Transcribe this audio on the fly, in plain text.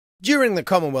During the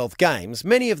Commonwealth Games,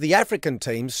 many of the African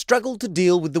teams struggled to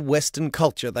deal with the Western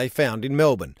culture they found in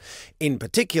Melbourne. In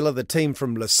particular, the team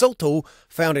from Lesotho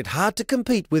found it hard to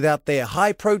compete without their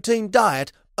high-protein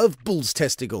diet of bull's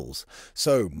testicles.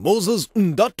 So Moses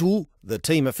Ndatu, the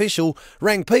team official,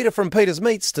 rang Peter from Peter's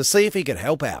Meats to see if he could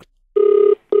help out.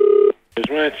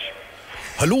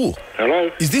 Hello. Hello?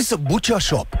 Is this a butcher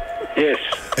shop? Yes.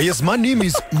 Yes, my name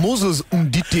is Moses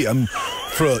Nditi. I'm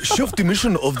for chef de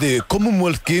mission of the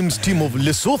Commonwealth Games team of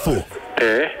Lesotho.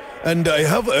 Yeah? And I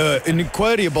have an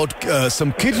inquiry about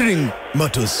some catering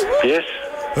matters. Yes?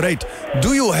 Right.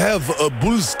 Do you have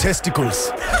bull's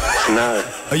testicles? No.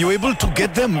 Are you able to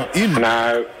get them in?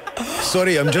 No.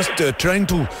 Sorry, I'm just trying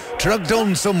to track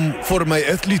down some for my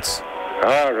athletes.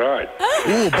 Oh, right.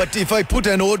 Oh, but if I put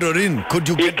an order in, could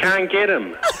you You get can't get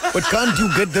them. But can't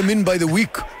you get them in by the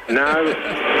week? No.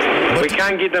 We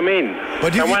can't get them in. But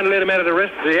if They you- won't let them out of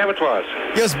the abattoirs.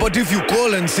 Yes, but if you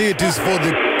call and say it is for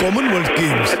the Commonwealth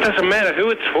Games. It doesn't matter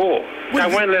who it's for. Well,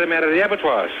 They won't let them out of the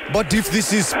abattoirs. But if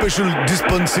this is special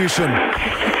dispensation.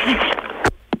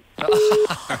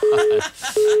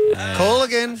 Call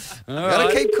again.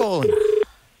 Gotta keep calling.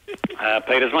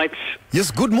 Peter's Mates. Yes,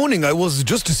 good morning. I was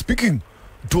just speaking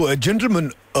to a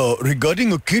gentleman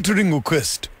regarding a catering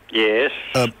request. Yes.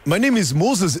 My name is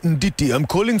Moses Nditi. I'm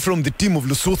calling from the team of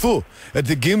Lesotho at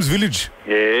the Games Village.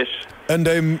 Yes. And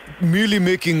I'm merely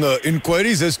making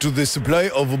inquiries as to the supply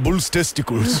of bull's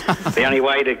testicles. The only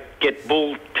way to get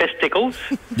bull testicles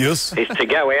Yes? is to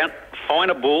go out,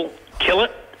 find a bull, kill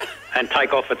it, and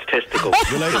take off its testicles.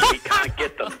 We can't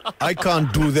get them. I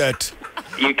can't do that.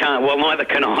 You can't. Well, neither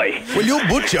can I. Well, you're a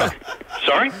butcher.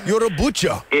 Sorry? You're a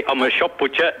butcher. I'm a shop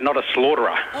butcher, not a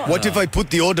slaughterer. What if I put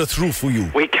the order through for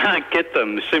you? We can't get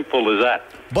them. Simple as that.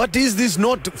 But is this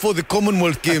not for the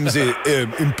Commonwealth Games a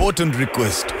important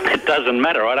request? It doesn't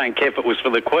matter. I don't care if it was for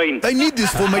the Queen. I need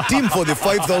this for my team for the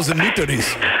 5,000 metre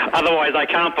race. Otherwise, I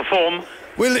can't perform.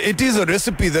 Well, it is a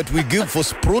recipe that we give for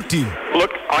protein.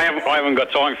 Look, I haven't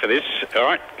got time for this, all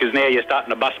right? Because now you're starting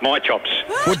to bust my chops.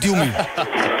 What do you mean?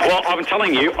 Well, I'm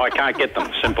telling you, I can't get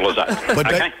them. Simple as that. But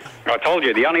Okay? I told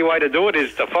you, the only way to do it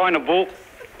is to find a bull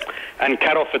and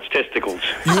cut off its testicles.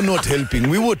 You're not helping.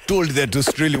 We were told that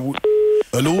Australia would...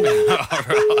 Hello?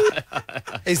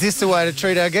 Is this the way to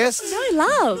treat our guests? No,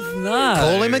 love. No.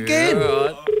 Call him again.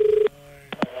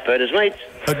 Peter's Mates.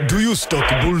 Do you stock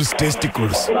bull's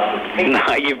testicles?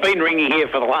 No, you've been ringing here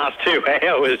for the last 2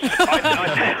 hours.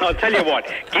 I'll tell you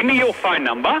what, give me your phone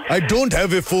number. I don't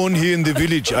have a phone here in the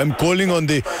village. I'm calling on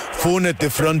the phone at the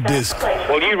front desk.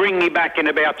 Well, you ring me back in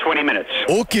about 20 minutes.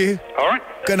 Okay. All right?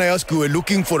 Can I ask you, we're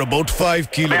looking for about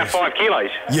 5 kilos. About 5 kilos.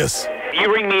 Yes.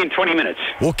 You ring me in 20 minutes.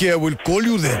 Okay, I will call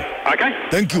you then. Okay?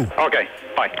 Thank you. Okay,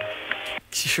 bye.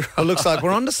 It looks like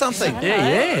we're onto something.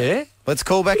 Yeah. Let's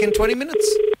call back in 20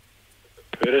 minutes.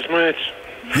 Peter's Mates.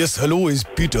 Yes, hello, is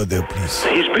Peter there, please?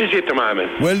 He's busy at the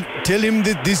moment. Well, tell him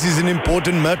that this is an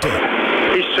important matter.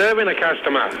 He's serving a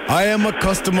customer. I am a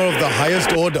customer of the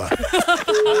highest order.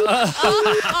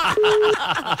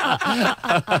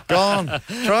 Go on.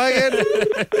 Try again.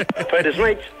 Peter's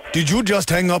Mates. Did you just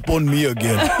hang up on me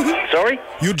again? Sorry?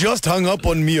 You just hung up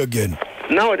on me again.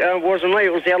 No, it wasn't me.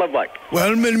 It was the other bloke. Well,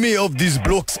 how many of these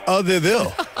blocks are there?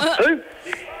 Who?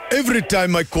 Every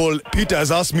time I call, Peter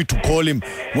has asked me to call him.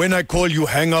 When I call, you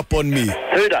hang up on me.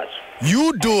 Who does?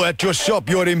 You do at your shop.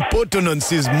 Your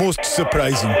impertinence is most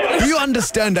surprising. Do you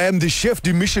understand I am the chef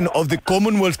de mission of the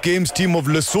Commonwealth Games team of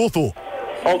Lesotho?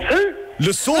 Of who?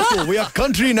 Lesotho, we are a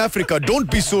country in Africa. Don't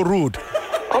be so rude.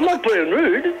 I'm not being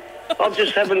rude. I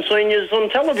just haven't seen you on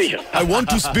television. I want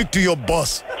to speak to your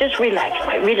boss. Just relax,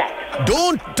 mate. Relax.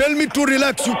 Don't tell me to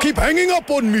relax. You keep hanging up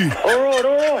on me. All right,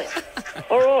 all right.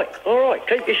 All right, all right.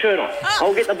 Keep your shirt on.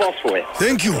 I'll get the boss for you.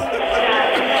 Thank you. Yeah,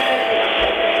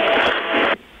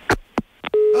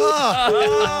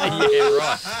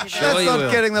 right. Sure That's you not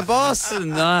will. getting the boss.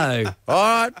 No.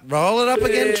 All right, roll it up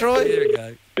again, Troy. There we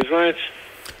go. Peter's Mates.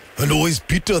 Hello, is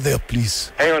Peter there,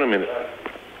 please? Hang on a minute.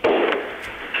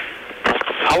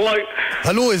 Hello?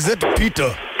 Hello, is that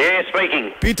Peter? Yeah,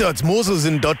 speaking. Peter, it's Moses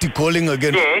and Dottie calling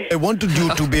again. Yeah? I wanted you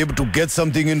to be able to get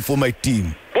something in for my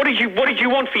team. What did you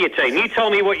want for your team? You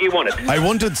told me what you wanted. I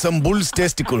wanted some bull's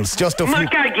testicles, just a few. Mate,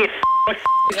 go get I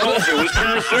told you we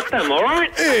can't get them, all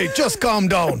right? Hey, just calm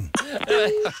down.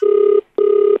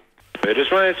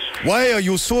 Peter's Mates. Why are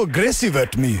you so aggressive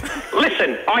at me?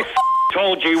 Listen, I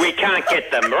told you we can't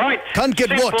get them, right? Can't get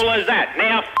Simple what? Simple as that.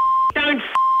 Now, don't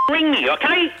ring me,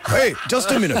 okay? Hey,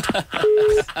 just a minute.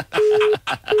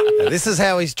 This is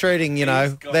how he's treating,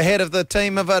 the head of the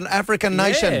team of an African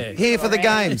nation Yeah. here for the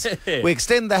games. We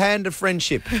extend the hand of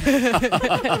friendship.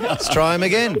 Let's try him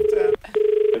again.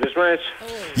 Peter's mate.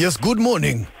 Yes, good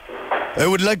morning. I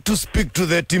would like to speak to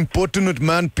that importunate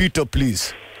man, Peter,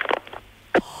 please.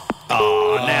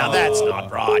 Oh, now that's not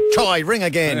right. Try, ring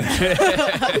again.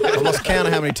 I lost count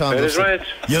of how many times I've Peter's, said. mate.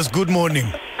 Yes, good morning.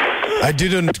 I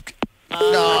didn't...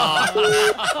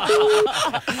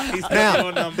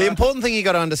 Now, the important thing you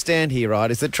got to understand here, right,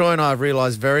 is that Troy and I have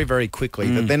realised very, very quickly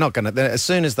that they're not going to... As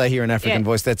soon as they hear an African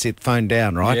voice, that's it, phone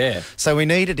down, right? Yeah. So we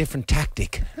need a different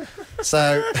tactic.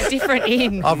 So Different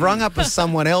in. I've rung up with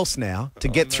someone else now to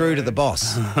get through to the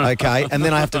boss, okay? And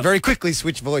then I have to very quickly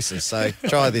switch voices. So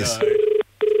try this.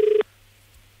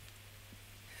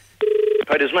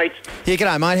 Peter's, mate. Yeah,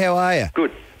 g'day, mate. How are you?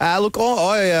 Good. Look,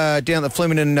 I down at the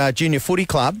Flemington Junior Footy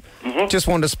Club, just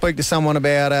wanted to speak to someone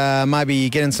about maybe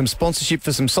getting some sponsorship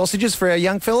for some sausages for our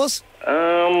young fellas.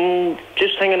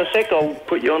 Just hang on a sec. I'll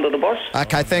put you onto the boss.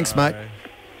 Okay, thanks, mate.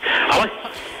 Hello?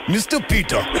 Mr.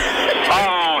 Peter.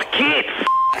 Oh, kid.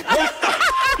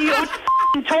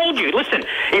 I told you. Listen,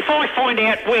 if I find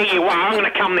out where you are, I'm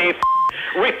going to come there,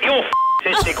 rip your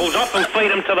testicles off and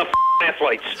feed them to the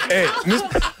athletes. Hey,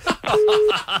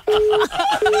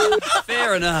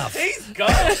 Fair enough.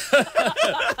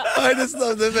 I just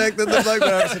love the fact that the bloke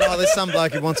went up and said, there's some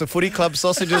bloke who wants a footy club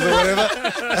sausages or whatever.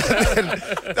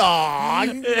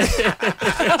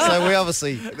 So we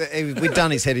obviously, we'd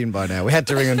done his head in by now. We had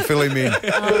to ring and fill him in.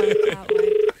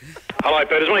 Hello,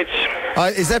 Peter's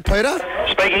mates. Is that Peter?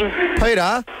 Speaking.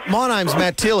 Peter, my name's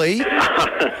Matt Tilley,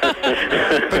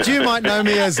 but you might know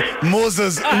me as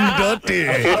Moses Ndati.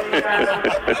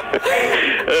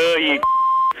 You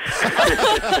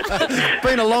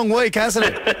been a long week, hasn't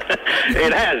it?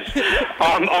 It has.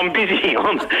 I'm busy.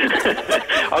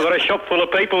 I've got a shop full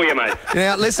of people here, mate.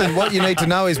 Now, listen, what you need to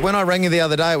know is when I rang you the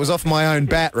other day, it was off my own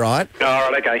bat, right?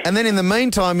 All right, okay. And then in the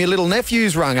meantime, your little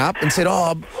nephew's rung up and said,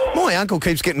 my uncle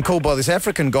keeps getting called by this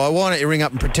African guy. Why don't you ring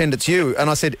up and pretend it's you? And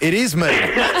I said, it is me.